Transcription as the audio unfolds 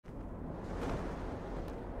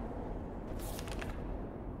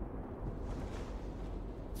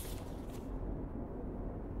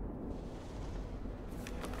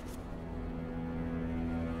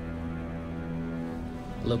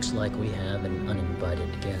Looks like we have an uninvited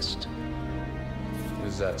guest.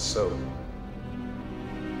 Is that so?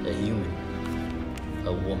 A human.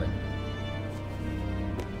 A woman.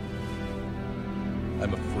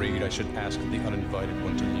 I'm afraid I should ask the uninvited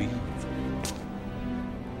one to leave.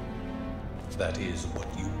 That is what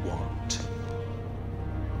you want.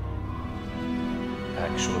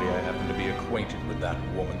 Actually, I happen to be acquainted with that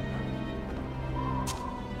woman.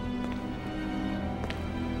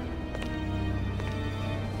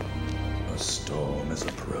 A storm is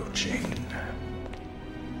approaching.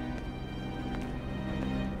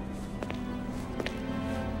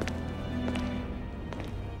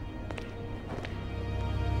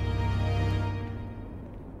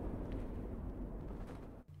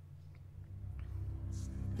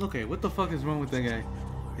 Okay, what the fuck is wrong with that guy?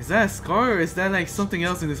 Is that a scar or is that like something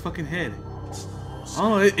else in his fucking head? I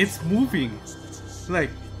don't know, it's moving. Like,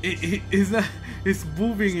 it's not, it's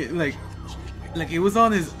moving like it was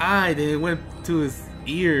on his eye, then it went to his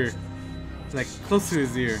ear. Like, close to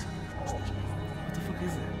his ear. What the fuck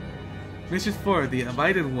is that? Mission 4, the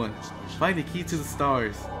invited one. Find the key to the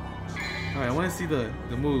stars. Alright, I want to see the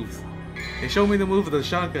moves. They showed me the move of the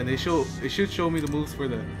shotgun. It should show me the moves for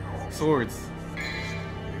the swords.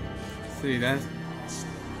 See, that's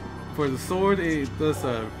for the sword. It does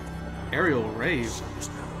a aerial raid. Is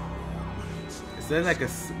that like a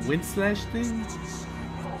wind slash thing?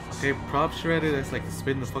 Okay, prop shredder. That's like to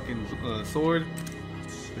spin the fucking sword.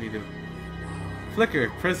 What do you do?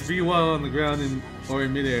 Flicker. Press V while on the ground or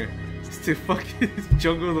in midair. Just to fucking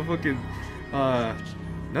juggle the fucking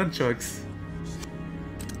nunchucks.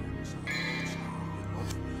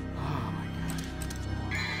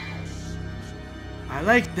 I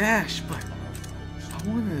like dash, but I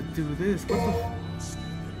want to do this. What the?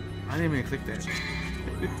 I didn't even click that. I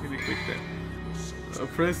didn't even click that.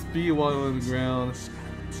 Press B while on the ground.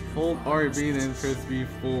 Hold RB and then press B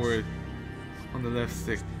forward on the left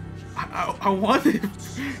stick. I want it.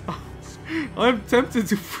 I'm tempted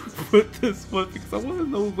to put this one because I want to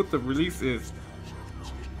know what the release is.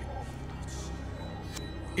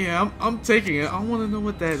 Yeah, I'm taking it. I want to know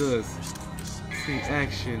what that does. Let's see,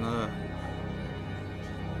 action.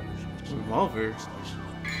 Revolver.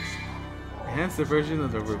 Enhance the version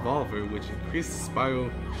of the revolver, which increases spiral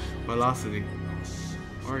velocity.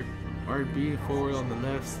 RB forward on the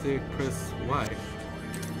left stick, press Y.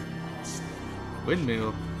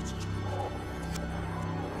 Windmill.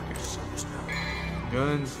 Okay.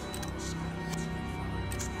 Guns.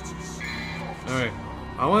 Alright.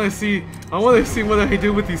 I wanna see what I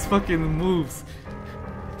do with these fucking moves.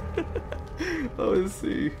 I wanna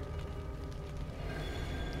see.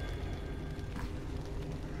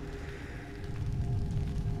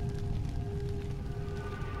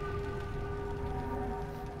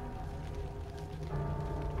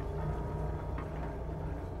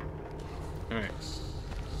 Alright.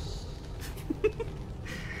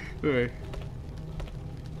 Alright.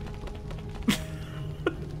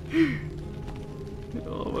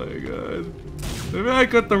 Oh my god. Maybe I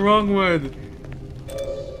got the wrong one.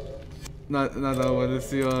 Not that one. Let's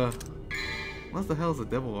see, what the hell is a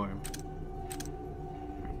devil arm?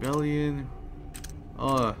 Rebellion.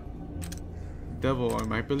 Oh, devil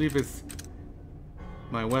arm. I believe it's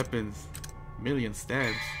my weapons. Million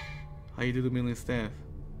stabs. How you do the million stabs?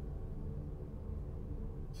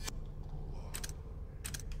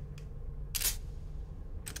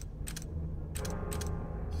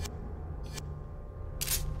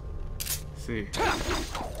 See.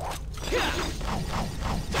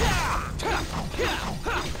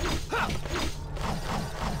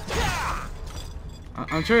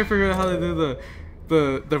 I'm trying to figure out how to do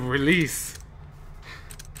the release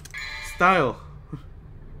style.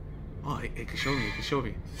 Oh, it could show me. It could show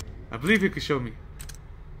me. I believe it could show me.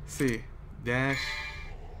 See, dash.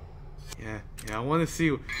 Yeah. I want to see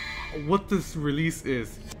what this release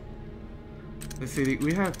is. Let's see.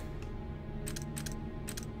 We have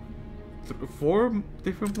 4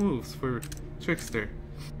 different moves for Trickster.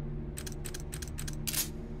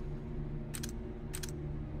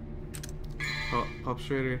 Pop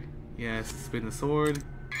Shredder. Yes, spin the sword.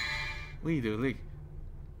 What do you do, Link?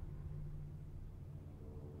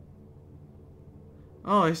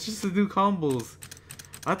 Oh, it's just to do combos.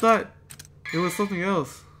 I thought it was something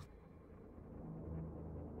else.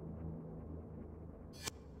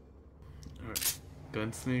 Alright.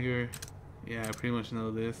 Gunslinger. Yeah, I pretty much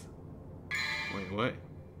know this. Wait, what?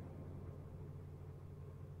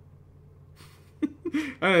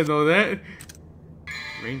 I didn't know that.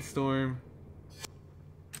 Rainstorm.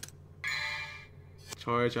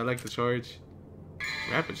 Charge, I like the charge.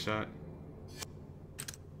 Rapid shot.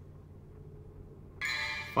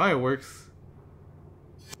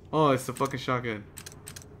 Oh, it's the fucking shotgun.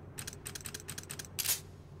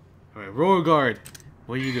 Alright, roll guard.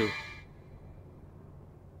 What do you do?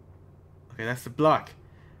 Okay, that's the block.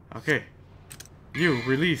 Okay. You,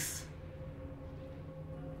 release.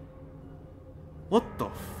 What the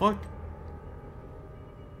fuck?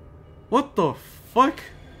 What the fuck?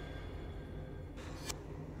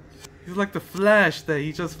 He's like the Flash that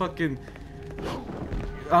he just fucking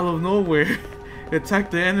out of nowhere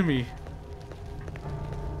attacked the enemy.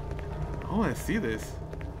 I wanna see this.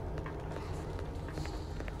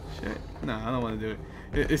 Shit. Nah, I don't wanna do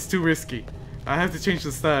it. It's too risky. I have to change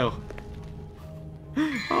the style.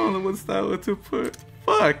 I don't know what style to put.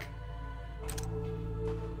 Fuck!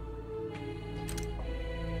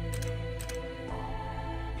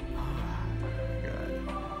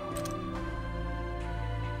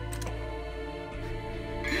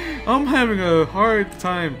 I'm having a hard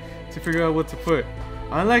time to figure out what to put.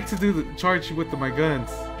 I like to do the charge with my guns.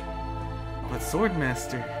 But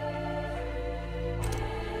Swordmaster.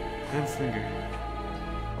 Gunslinger.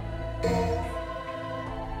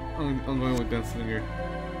 I'm going with Gunslinger.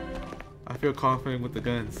 I feel confident with the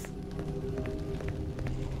guns.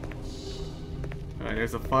 Alright,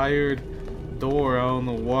 there's a fired door, I don't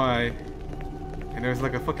know why. And there's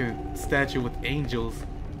like a fucking statue with angels.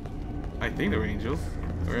 I think they're angels.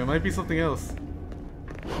 Or it might be something else.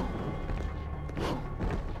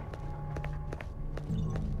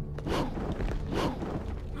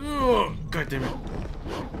 Oh, God damn it.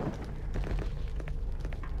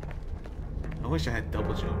 I wish I had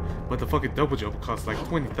double jump, but the fucking double jump costs like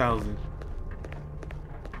 20,000.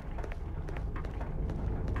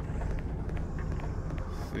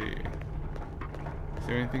 Let's see. Is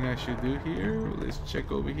there anything I should do here? Let's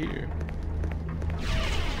check over here.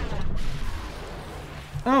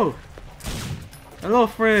 Oh! Hello,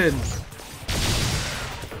 friend!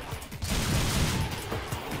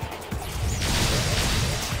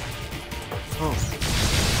 Oh.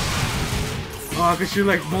 Oh, I can shoot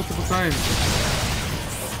like multiple times.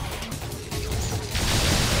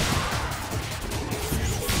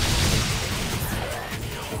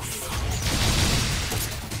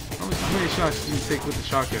 How many shots do you take with the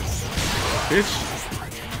shotgun? Bitch!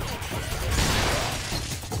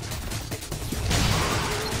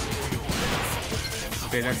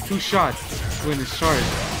 Okay, that's 2 shots to win this charge.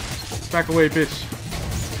 Back away, bitch.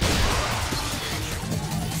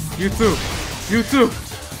 You too. You too.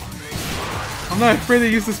 I'm not afraid to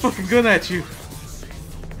use this fucking gun at you.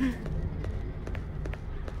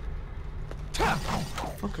 What the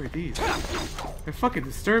fuck are these? They're fucking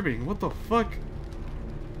disturbing. What the fuck?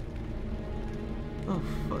 Oh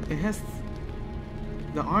fuck. It has...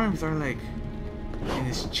 The arms are like... in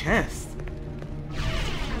his chest.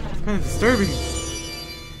 It's kind of disturbing.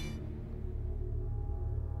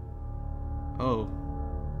 Oh.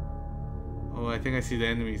 Oh, I think I see the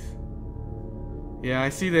enemies. Yeah, I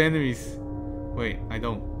see the enemies. Wait, I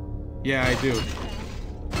don't. Yeah, I do.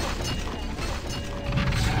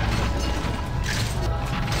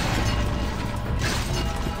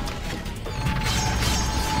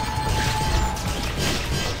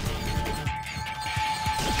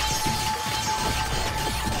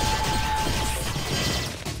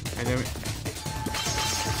 I never...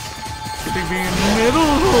 Good thing being in the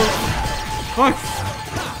middle! Fuck!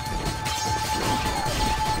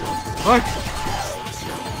 Fuck!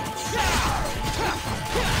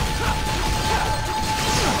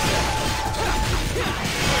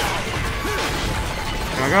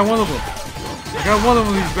 I got one of them. I got one of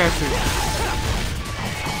them, these bastards.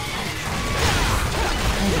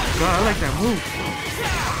 Oh my god, I like that move.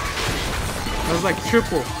 That was like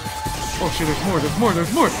triple. Oh shit, there's more, there's more,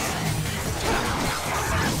 there's more!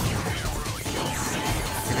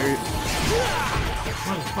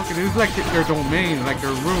 Motherfucker, this is like their domain, like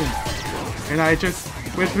their room. And I just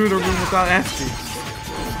went through the room without asking.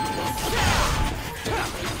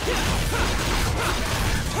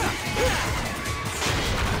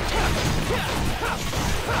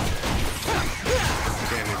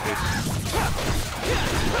 Damn it, bitch.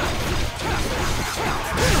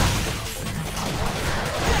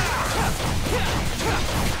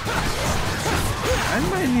 I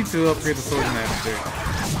might need to upgrade the Swordmaster.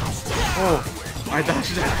 Oh, I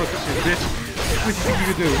dodged that fucking shit, bitch. What do you think you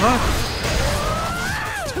could do, huh?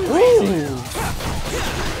 Ooh!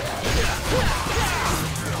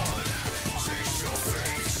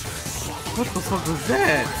 What the fuck was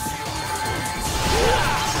that?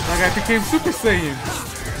 Like I became Super Saiyan.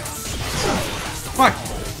 Fuck!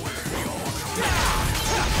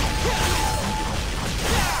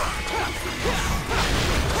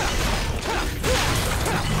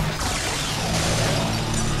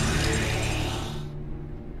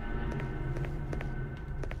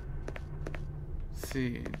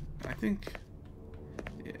 see. I think...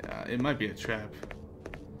 Yeah, it might be a trap.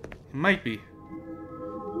 It might be.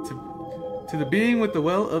 To the being with the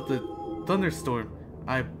well of the thunderstorm,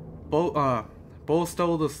 I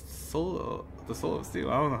stole the soul of steel.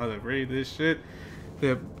 I don't know how to read this shit.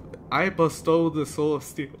 I bestowed the soul of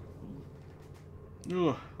steel.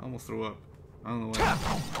 Ugh, I almost threw up. I don't know why.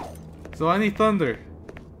 So I need thunder.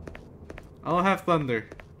 I don't have thunder.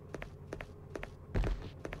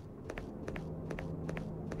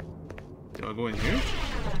 Do I go in here?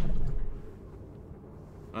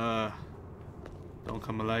 Don't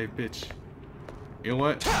come alive, bitch. You know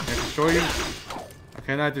what? Can I destroy you? I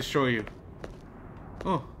cannot destroy you.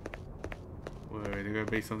 Oh. Wait, they're gonna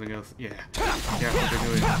base something else. Yeah. Yeah, what they're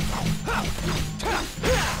doing.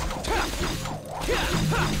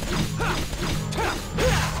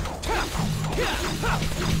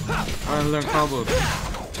 I want to learn combos.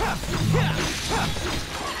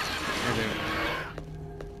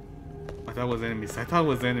 I thought it was enemies. I thought it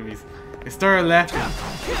was enemies. It started laughing.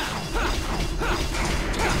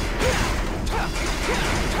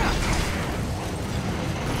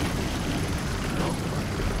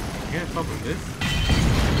 Get on top of this.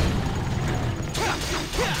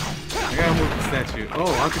 I gotta move the statue.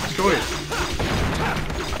 Oh, I can destroy it.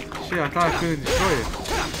 Shit, I thought I couldn't destroy it.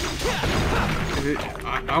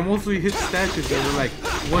 I mostly hit statues that are like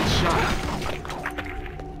one shot.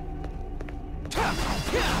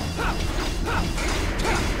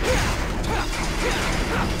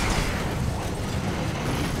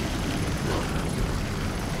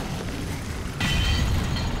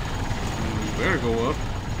 Better go up.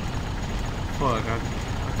 Fuck, I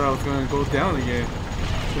thought I was gonna go down again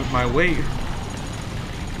with my weight.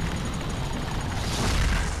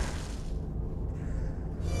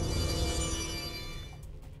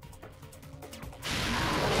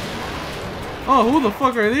 Oh, who the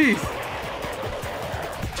fuck are these?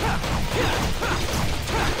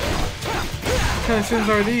 What kind of sins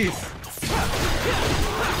are these?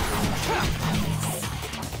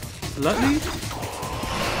 Gluttony?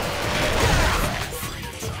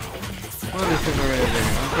 What are these things already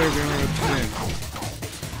there? I'm very remember the sin.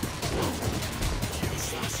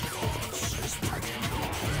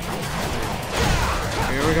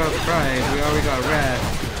 We already got pride, we already got wrath.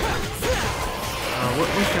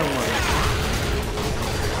 What's that one?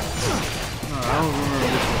 No, I don't remember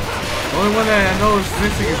which one. The only one that I know is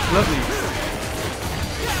missing is Gluttony.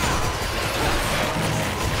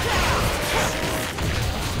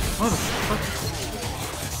 What the fuck?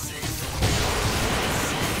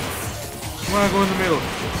 Come on, go in the middle.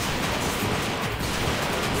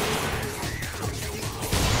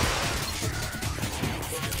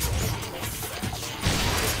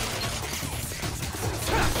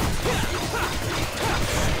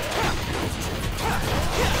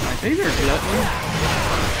 I think they're gluttony.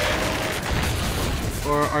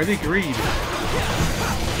 Or are they greed?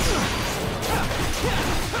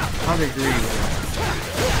 How they greed?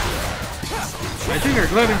 I think they're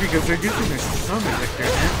gluttony because they're using their stomach like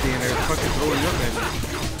they're empty and they're fucking blowing up at me.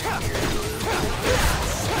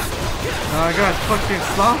 Now I got fucking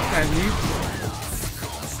sloth at me.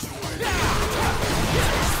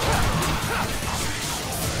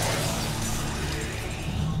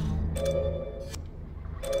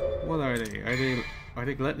 What are they? Are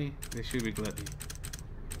they gluttony? They should be gluttony.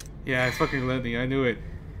 Yeah, it's fucking gluttony. I knew it.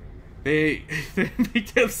 They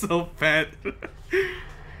make them so fat.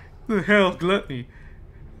 The hell, gluttony.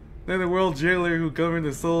 Then the world jailer who governed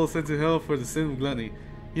the soul sent to hell for the sin of gluttony.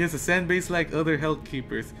 He has a sand base like other hell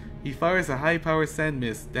keepers. He fires a high-powered sand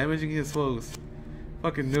mist, damaging his foes.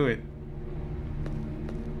 Fucking knew it.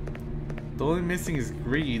 The only missing is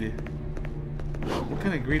greed. What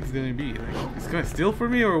kind of greed is gonna be? Like, it's gonna steal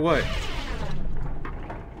from me or what?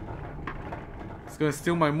 It's gonna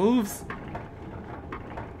steal my moves?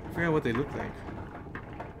 I forgot what they look like.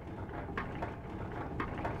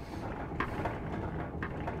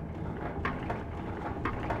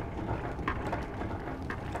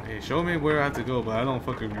 Okay, show me where I have to go, but I don't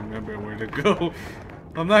fucking remember where to go.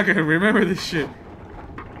 I'm not gonna remember this shit.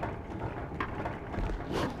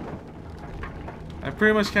 I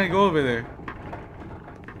pretty much can't go over there.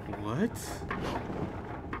 What?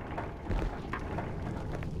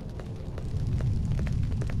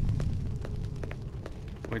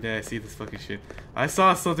 Where did I see this fucking shit? I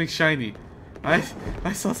saw something shiny. I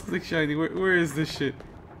saw something shiny. Where is this shit?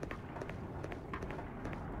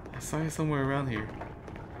 I saw it somewhere around here.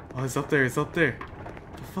 Oh, it's up there. It's up there.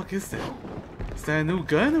 What the fuck is that? Is that a new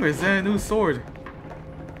gun or is that a new sword?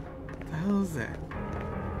 What the hell is that?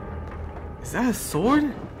 Is that a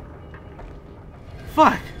sword?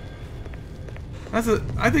 Fuck!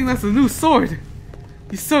 I think that's a new sword!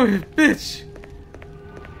 You son of a bitch!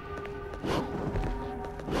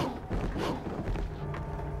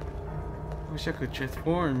 I wish I could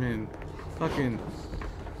transform and fucking...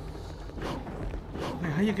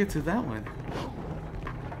 Wait, how you get to that one?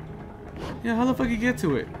 Yeah, how the fuck you get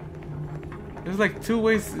to it? There's like two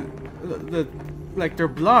ways, like they're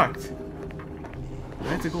blocked. I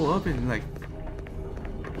have to go up and like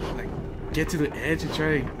get to the edge and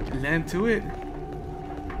try to land to it.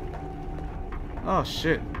 Oh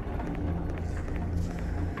shit!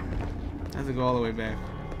 I have to go all the way back.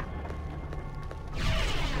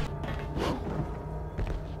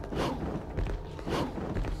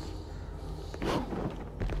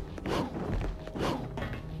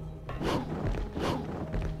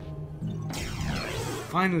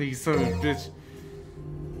 Finally, you son of a bitch.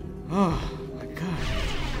 Oh my god.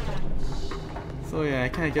 So yeah, I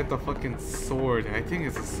can't get the fucking sword. I think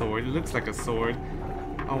it's a sword. It looks like a sword.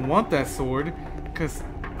 I want that sword because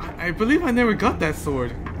I believe I never got that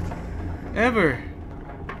sword. Ever.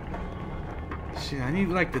 Shit, I need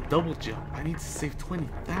like the double jump. I need to save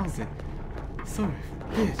 20,000. Son of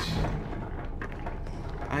a bitch.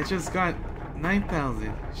 I just got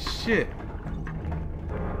 9,000. Shit.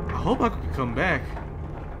 I hope I could come back.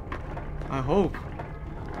 I hope.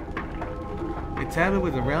 A tablet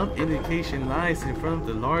with a round indication lies in front of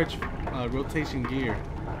the large rotation gear.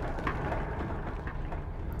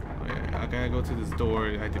 Oh, yeah, I gotta go to this door.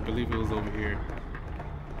 I believe it was over here.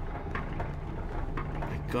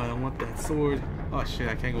 My god, I want that sword. Oh shit,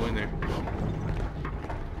 I can't go in there.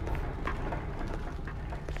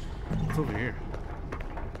 What's over here?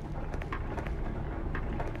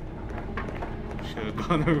 Should have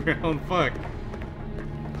gone around. Fuck.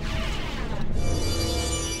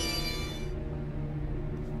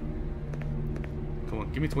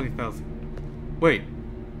 Give me 20,000. Wait.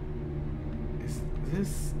 Is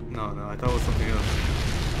this? No, I thought it was something else.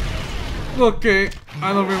 Okay,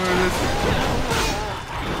 I don't remember this.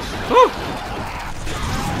 Oh!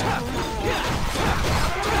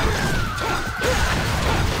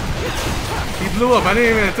 He blew up. I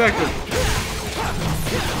didn't even attack him.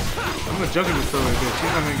 I'm gonna juggle this over here. She's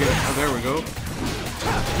not gonna get it. Oh, there we go.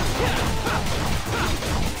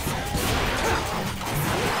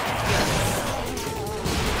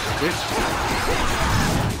 Bitch.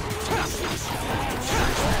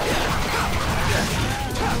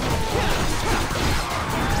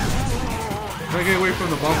 Try to get away from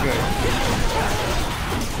the bomb guy.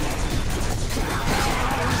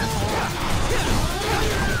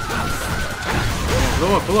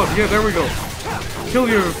 Yeah, blow up. Yeah, there we go. Kill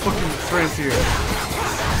your fucking friends here.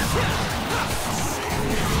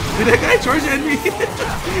 Did that guy charge at me?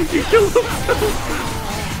 He killed himself.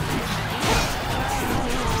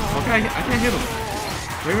 I can't hit him.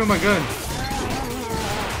 Where with my gun?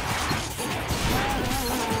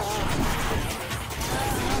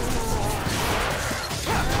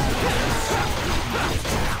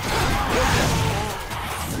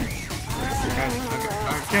 I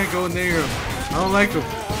can't go near him. I don't like him.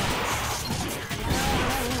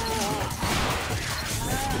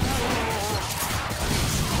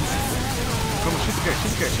 Come on, shoot the guy.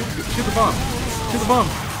 Shoot the bomb. Shoot the bomb.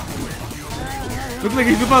 Looks like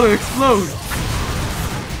he's about to explode.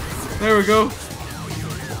 There we go.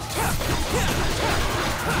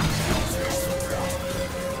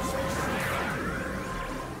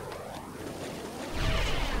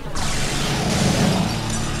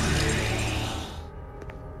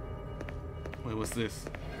 Wait, what's this?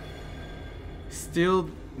 Still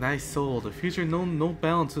thy soul. The future no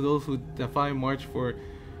bound to those who defy march forth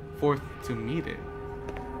to meet it.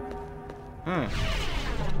 Huh.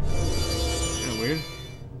 Weird.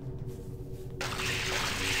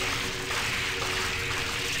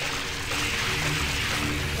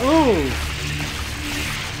 Oh!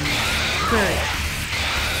 Okay.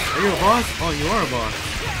 Are you a boss? Oh, you are a boss.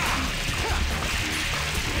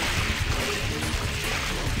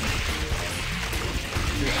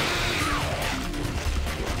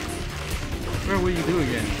 What will you do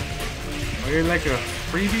again? Are you like a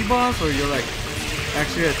freebie boss, or you're like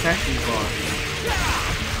actually attacking boss?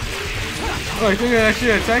 Oh, I think I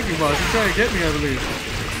actually attacked you, boss. You're trying to get me, I believe.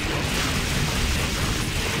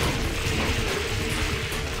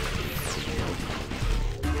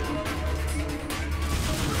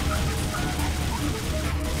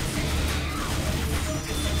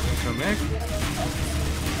 Come back?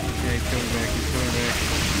 Yeah, he's coming back. He's coming back.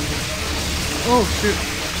 Oh, shit.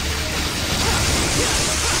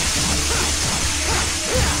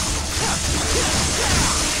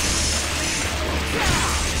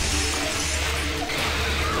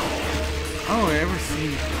 I don't ever see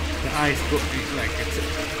the ice go like it's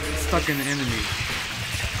stuck in the enemy.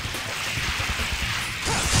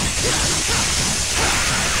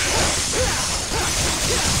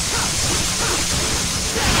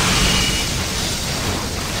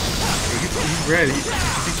 red. Is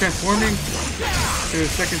he transforming to the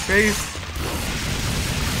second phase?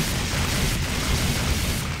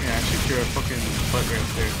 Yeah, I shoot your fucking butt right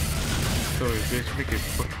there. So bitch, make it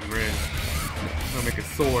fucking red. I'm gonna make a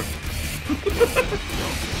sword.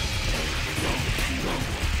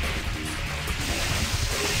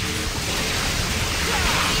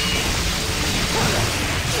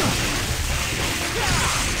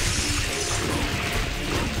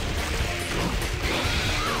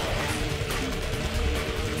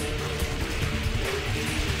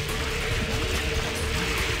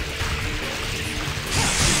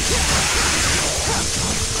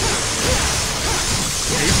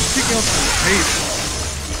 He's picking up some pace.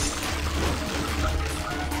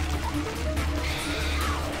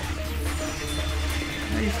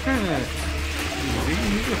 He's kind of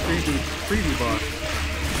he's a freebie boss.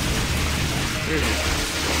 There it is.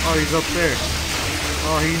 Oh, he's up there.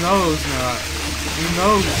 Oh, he knows now. He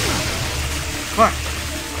knows. Fuck.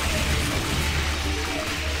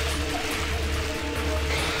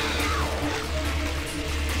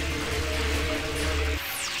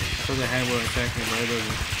 So the hand will attack me, right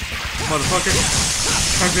over. Motherfucker.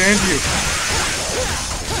 Time to end you.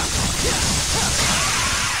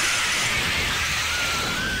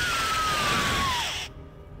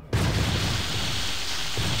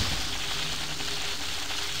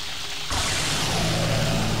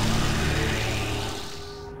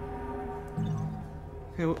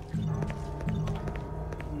 Okay,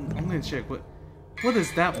 I'm gonna check what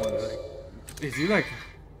is that one like? Is he like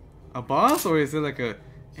a boss or is it like a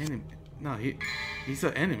enemy? No, he's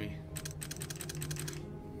an enemy.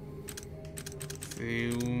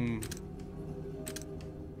 See,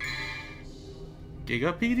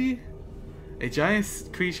 Gigapede? A giant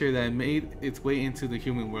creature that made its way into the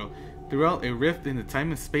human world throughout a rift in the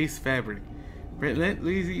time and space fabric.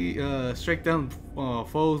 Relentlessly strike down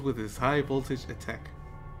foes with his high voltage attack.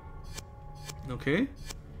 Okay.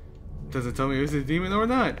 Doesn't tell me if it's a demon or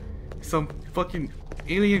not. Some fucking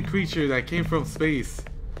alien creature that came from space.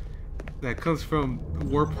 That comes from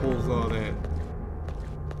warp holes, all that.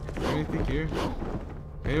 Anything here?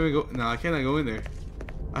 Here we go. No, I cannot go in there.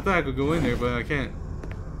 I thought I could go in there, but I can't.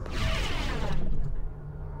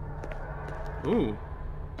 Ooh.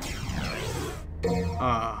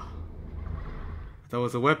 Ah. That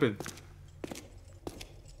was a weapon.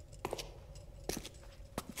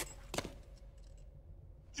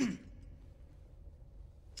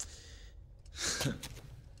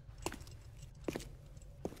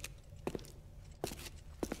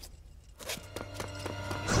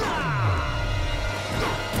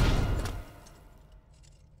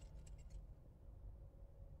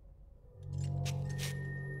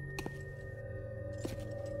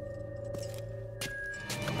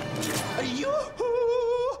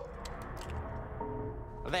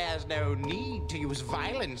 There's no need to use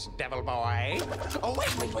violence, devil boy. Oh, wait.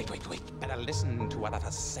 Better listen to what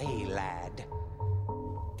others say, lad.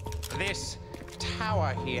 This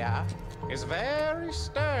tower here is very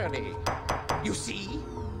sturdy. You see?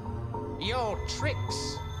 Your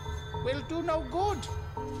tricks will do no good.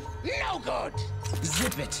 No good!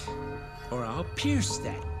 Zip it, or I'll pierce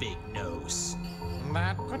that big nose.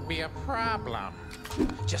 That could be a problem.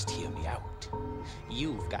 Just hear me out.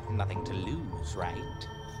 You've got nothing to lose, right?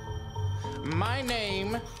 My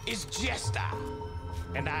name is Jester,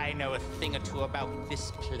 and I know a thing or two about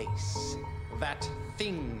this place. That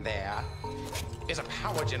thing there is a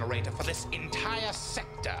power generator for this entire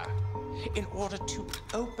sector. In order to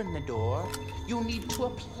open the door, you need to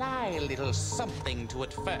apply a little something to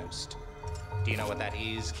it first. Do you know what that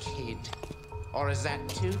is, kid? Or is that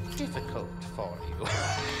too difficult for you?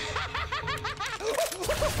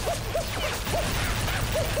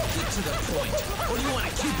 Get to the point, or do you want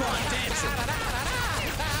to keep on dancing?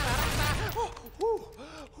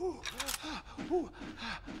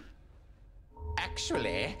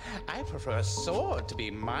 Actually, I prefer a sword to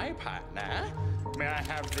be my partner. May I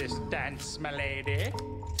have this dance, my lady?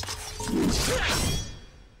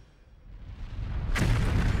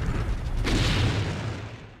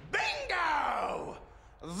 Bingo!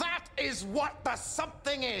 That is what the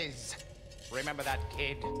something is. Remember that,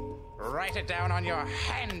 kid. Write it down on your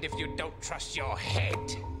hand if you don't trust your head.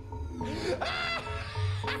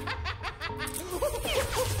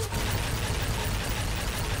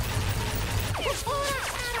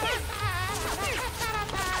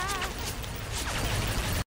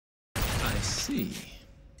 I see.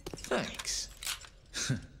 Thanks.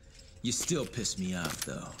 You still piss me off,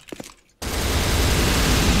 though.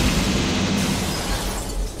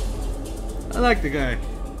 I like the guy.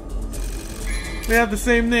 They have the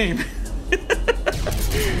same name.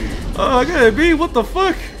 Oh, I gotta be. What the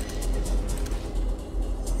fuck?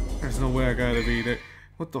 no way I gotta be there.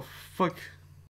 What the fuck?